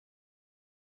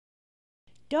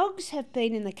Dogs have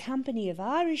been in the company of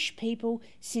Irish people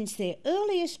since their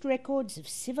earliest records of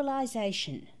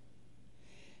civilization.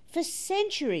 For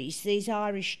centuries, these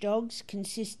Irish dogs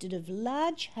consisted of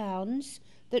large hounds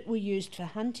that were used for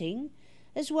hunting,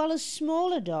 as well as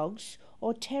smaller dogs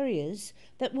or terriers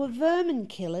that were vermin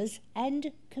killers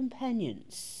and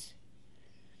companions.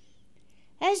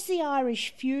 As the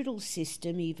Irish feudal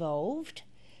system evolved,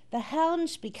 the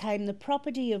hounds became the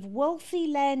property of wealthy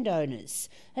landowners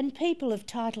and people of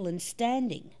title and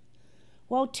standing,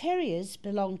 while terriers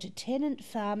belonged to tenant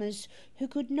farmers who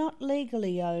could not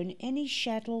legally own any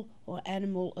chattel or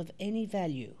animal of any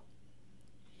value.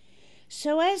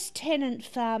 So as tenant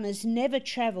farmers never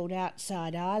travelled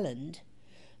outside Ireland,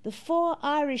 the 4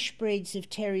 Irish breeds of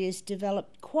terriers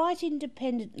developed quite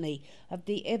independently of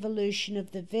the evolution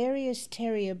of the various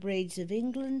terrier breeds of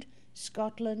England,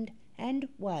 Scotland and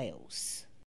Wales.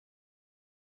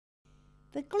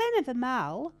 The Glen of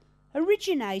Imaal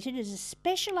originated as a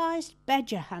specialised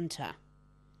badger hunter.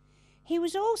 He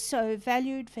was also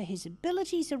valued for his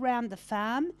abilities around the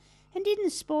farm and in the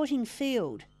sporting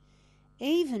field,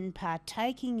 even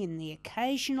partaking in the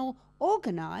occasional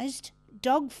organised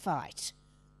dog fight.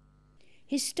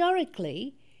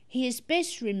 Historically, he is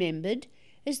best remembered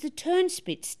as the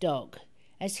turnspits dog,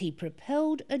 as he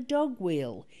propelled a dog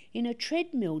wheel in a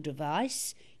treadmill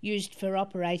device used for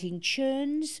operating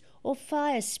churns or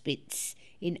fire spits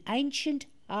in ancient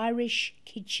Irish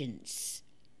kitchens.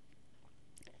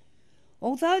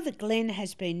 Although the Glen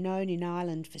has been known in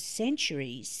Ireland for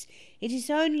centuries, it is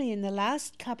only in the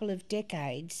last couple of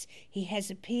decades he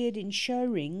has appeared in show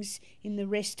rings in the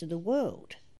rest of the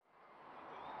world.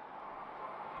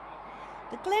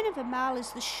 The Glen of Imaal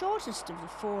is the shortest of the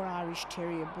 4 Irish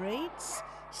Terrier breeds,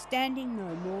 standing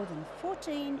no more than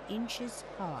 14 inches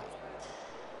high.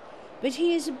 But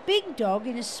he is a big dog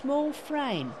in a small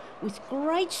frame, with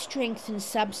great strength and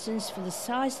substance for the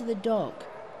size of the dog.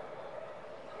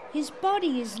 His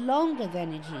body is longer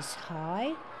than it is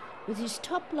high, with his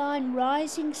top line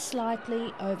rising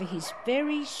slightly over his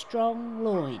very strong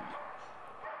loin.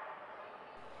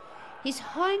 His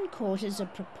hindquarters are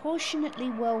proportionately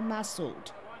well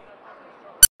muscled.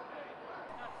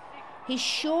 His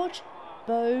short,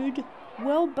 bowed,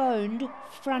 well-boned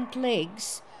front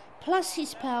legs, plus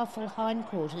his powerful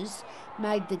hindquarters,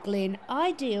 made the Glen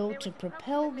ideal to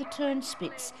propel the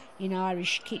turnspits in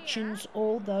Irish kitchens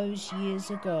all those years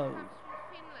ago.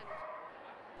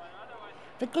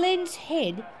 The Glen's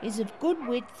head is of good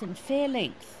width and fair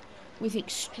length, with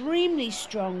extremely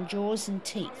strong jaws and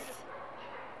teeth.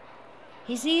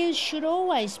 His ears should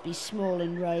always be small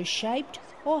and rose-shaped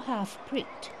or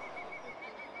half-pricked.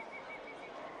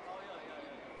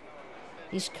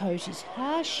 His coat is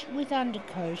harsh with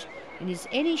undercoat and is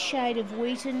any shade of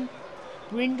wheaten,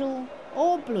 brindle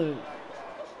or blue.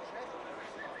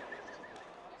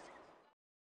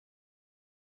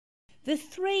 The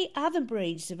 3 other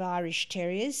breeds of Irish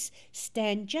Terriers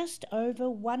stand just over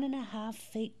 1.5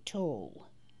 feet tall.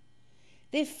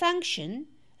 Their function,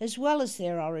 as well as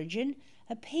their origin,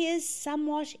 appears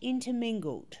somewhat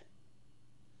intermingled.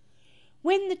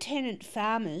 When the tenant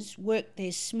farmers worked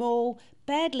their small,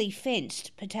 badly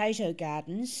fenced potato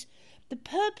gardens, the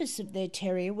purpose of their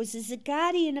terrier was as a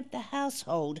guardian of the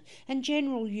household and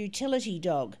general utility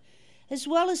dog, as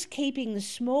well as keeping the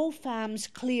small farms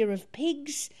clear of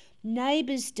pigs,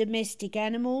 neighbours' domestic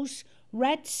animals,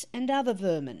 rats and other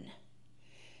vermin.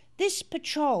 This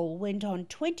patrol went on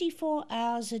 24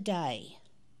 hours a day.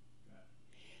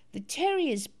 The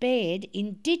terrier's bed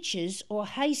in ditches or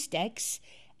haystacks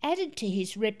added to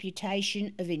his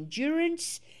reputation of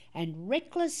endurance and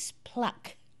reckless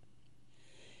pluck.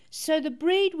 So the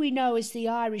breed we know as the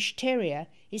Irish Terrier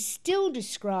is still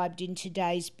described in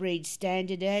today's breed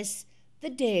standard as the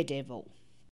daredevil.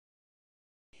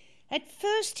 At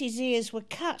first his ears were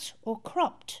cut or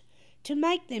cropped to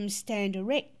make them stand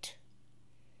erect.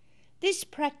 This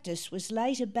practice was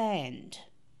later banned.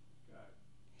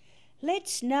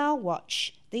 Let's now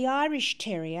watch the Irish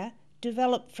Terrier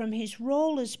develop from his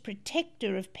role as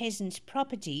protector of peasants'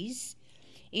 properties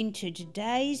into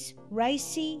today's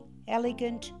racy,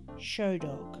 elegant show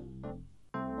dog.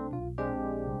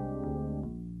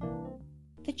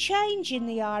 The change in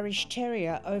the Irish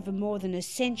Terrier over more than a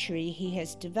century he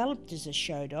has developed as a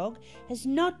show dog has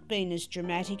not been as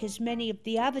dramatic as many of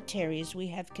the other terriers we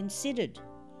have considered.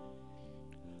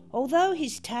 Although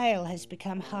his tail has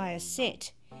become higher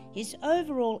set, his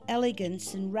overall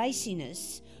elegance and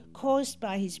raciness, caused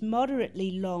by his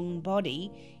moderately long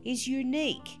body, is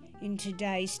unique in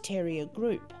today's terrier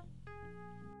group.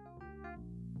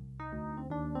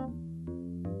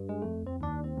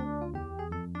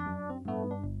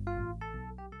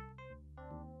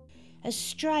 A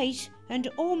straight and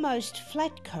almost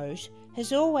flat coat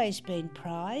has always been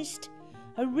prized,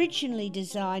 originally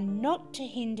designed not to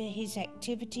hinder his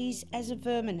activities as a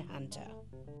vermin hunter.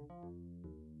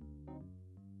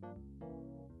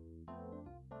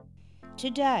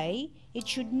 Today, it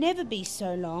should never be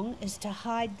so long as to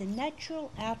hide the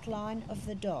natural outline of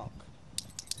the dog.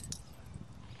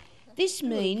 This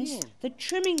means that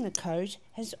trimming the coat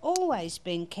has always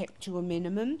been kept to a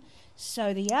minimum,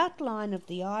 so the outline of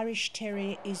the Irish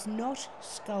Terrier is not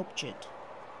sculptured.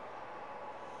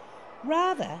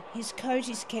 Rather, his coat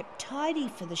is kept tidy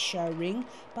for the show ring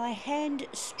by hand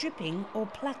stripping or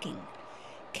plucking,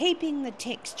 keeping the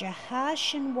texture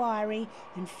harsh and wiry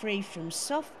and free from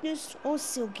softness or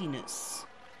silkiness.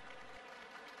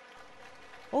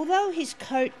 Although his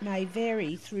coat may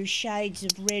vary through shades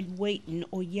of red wheaten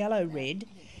or yellow red,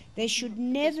 there should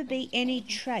never be any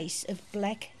trace of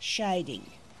black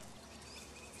shading.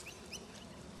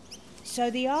 So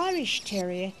the Irish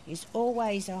Terrier is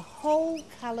always a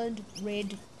whole-coloured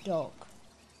red dog.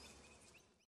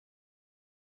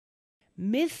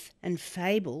 Myth and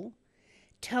fable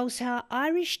tells how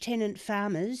Irish tenant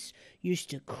farmers used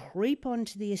to creep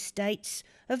onto the estates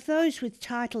of those with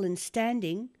title and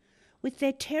standing with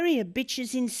their terrier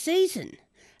bitches in season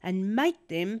and mate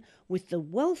them with the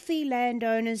wealthy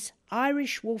landowners'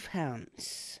 Irish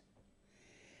wolfhounds.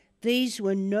 These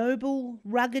were noble,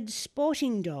 rugged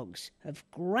sporting dogs of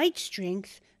great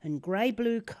strength and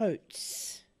grey-blue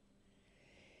coats.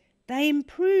 They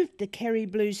improved the Kerry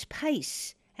Blue's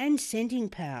pace and scenting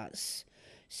powers,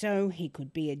 so he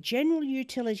could be a general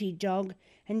utility dog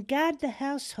and guard the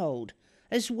household,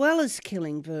 as well as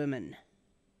killing vermin.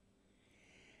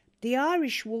 The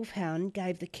Irish Wolfhound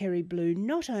gave the Kerry Blue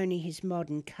not only his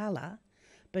modern colour,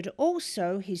 but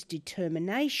also his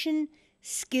determination,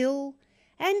 skill,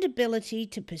 and ability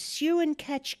to pursue and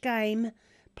catch game,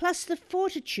 plus the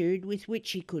fortitude with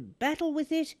which he could battle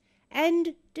with it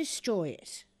and destroy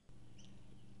it.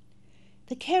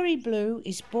 The Kerry Blue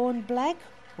is born black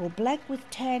or black with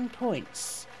tan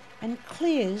points and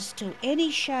clears to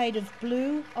any shade of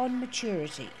blue on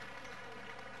maturity.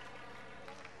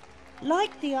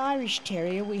 Like the Irish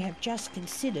Terrier we have just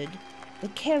considered, the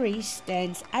Kerry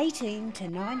stands 18 to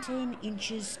 19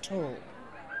 inches tall.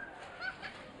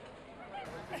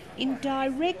 In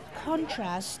direct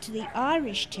contrast to the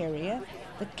Irish Terrier,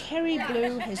 the Kerry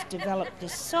Blue has developed a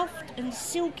soft and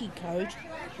silky coat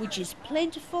which is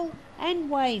plentiful and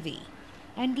wavy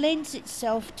and lends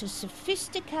itself to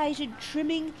sophisticated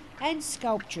trimming and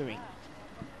sculpturing.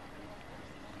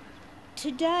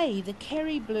 Today, the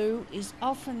Kerry Blue is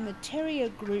often the Terrier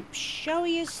group's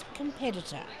showiest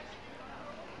competitor.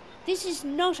 This is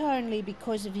not only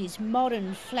because of his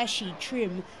modern, flashy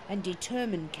trim and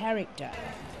determined character.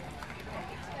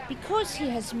 Because he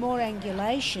has more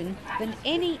angulation than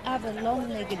any other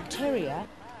long-legged terrier,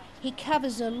 he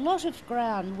covers a lot of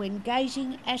ground when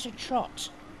gaiting at a trot.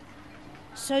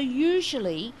 So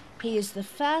usually he is the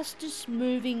fastest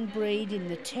moving breed in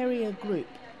the terrier group.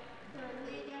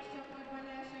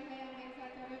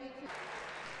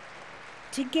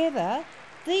 Together,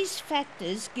 these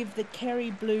factors give the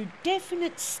Kerry Blue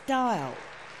definite style,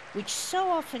 which so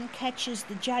often catches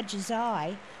the judge's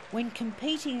eye when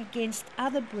competing against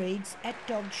other breeds at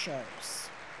dog shows.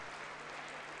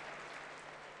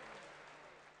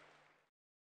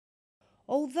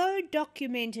 Although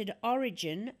documented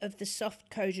origin of the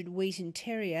soft-coated Wheaten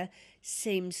Terrier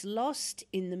seems lost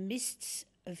in the mists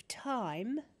of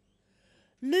time,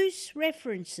 loose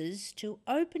references to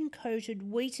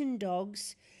open-coated Wheaten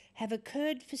dogs have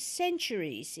occurred for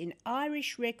centuries in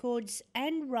Irish records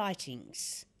and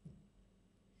writings.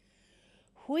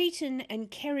 Wheaten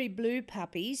and Kerry Blue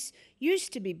puppies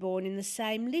used to be born in the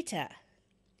same litter,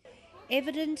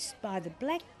 evidenced by the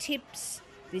black tips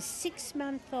this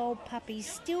 6-month-old puppy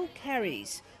still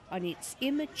carries on its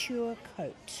immature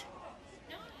coat.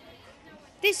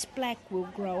 This black will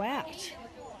grow out,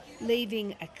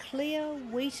 leaving a clear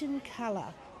Wheaten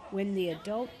colour when the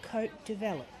adult coat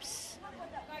develops.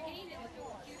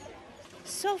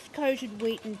 Soft-coated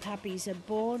Wheaten puppies are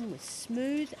born with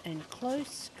smooth and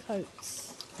close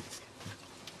coats.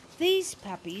 These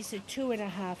puppies are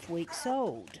 2.5 weeks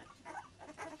old.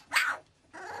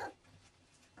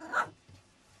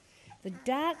 The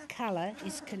dark colour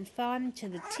is confined to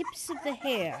the tips of the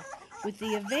hair, with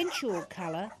the eventual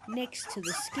colour next to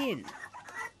the skin.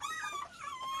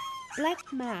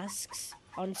 Black masks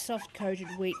on soft-coated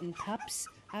Wheaten pups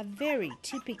are very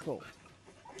typical.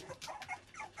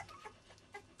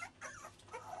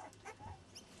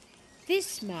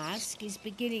 This mask is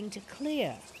beginning to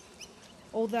clear,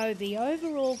 although the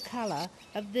overall colour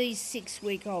of these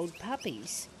 6-week-old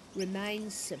puppies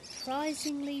remains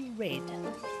surprisingly red.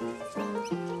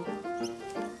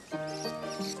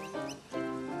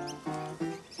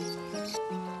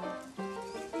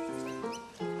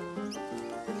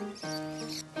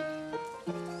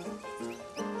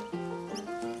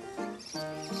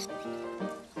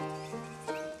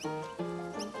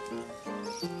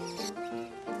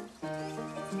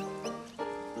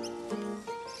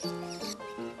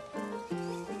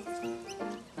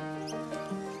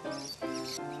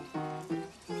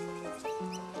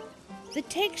 The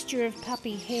texture of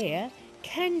puppy hair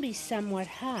can be somewhat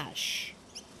harsh,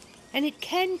 and it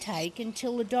can take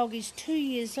until the dog is 2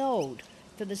 years old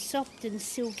for the soft and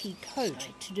silky coat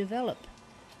to develop.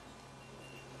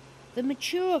 The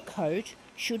mature coat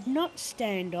should not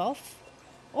stand off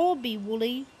or be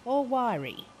woolly or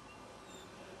wiry.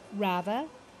 Rather,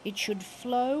 it should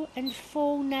flow and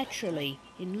fall naturally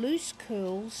in loose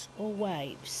curls or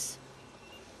waves.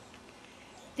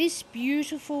 This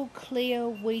beautiful clear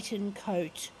Wheaten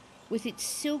coat with its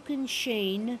silken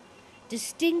sheen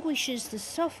distinguishes the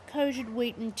soft-coated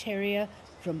Wheaten Terrier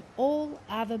from all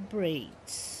other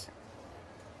breeds.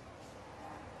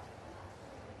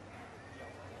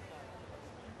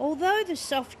 Although the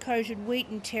soft-coated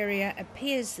Wheaten Terrier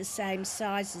appears the same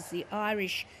size as the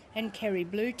Irish and Kerry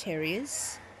Blue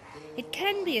Terriers, it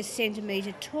can be a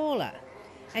centimetre taller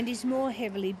and is more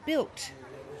heavily built.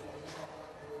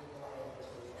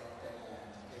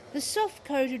 The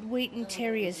soft-coated Wheaten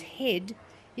Terrier's head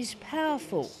is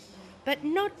powerful, but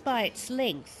not by its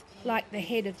length like the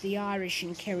head of the Irish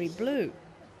and Kerry Blue.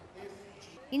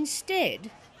 Instead,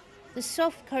 the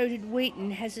soft-coated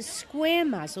Wheaten has a square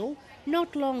muzzle,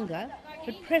 not longer,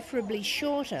 but preferably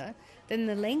shorter than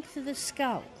the length of the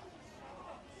skull.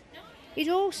 It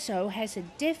also has a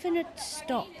definite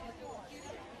stop.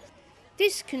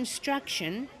 This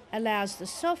construction allows the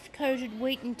soft-coated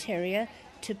Wheaten Terrier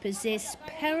to possess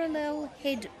parallel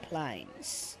head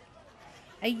planes,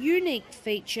 a unique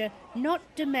feature not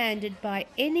demanded by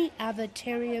any other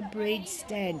terrier breed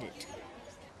standard.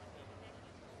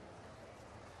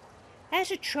 At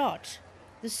a trot,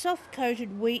 the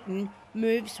soft-coated Wheaten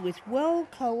moves with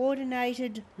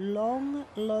well-coordinated, long,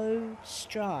 low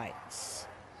strides.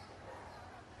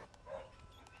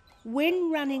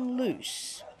 When running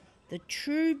loose, the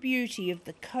true beauty of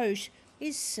the coat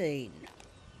is seen.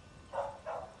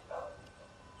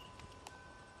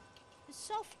 The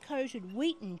soft-coated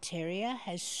Wheaten Terrier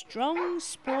has strong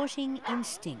sporting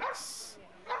instincts.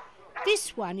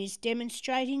 This one is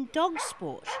demonstrating dog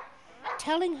sport,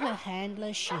 telling her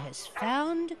handler she has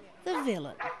found the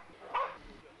villain.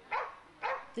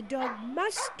 The dog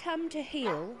must come to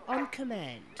heel on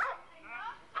command.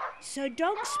 So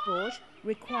dog sport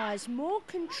requires more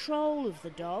control of the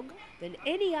dog than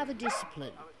any other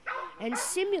discipline and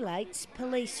simulates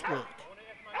police work.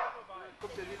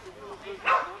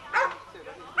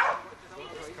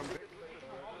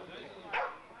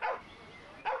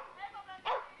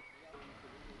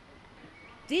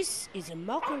 This is a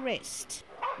mock arrest.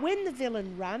 When the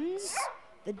villain runs,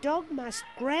 the dog must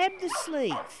grab the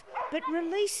sleeve, but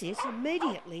release it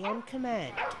immediately on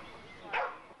command.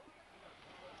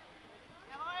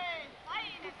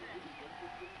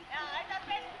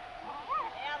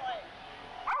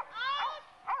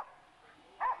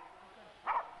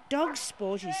 Dog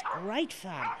sport is great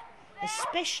fun,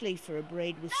 especially for a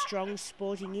breed with strong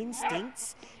sporting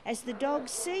instincts, as the dog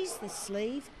sees the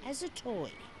sleeve as a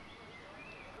toy.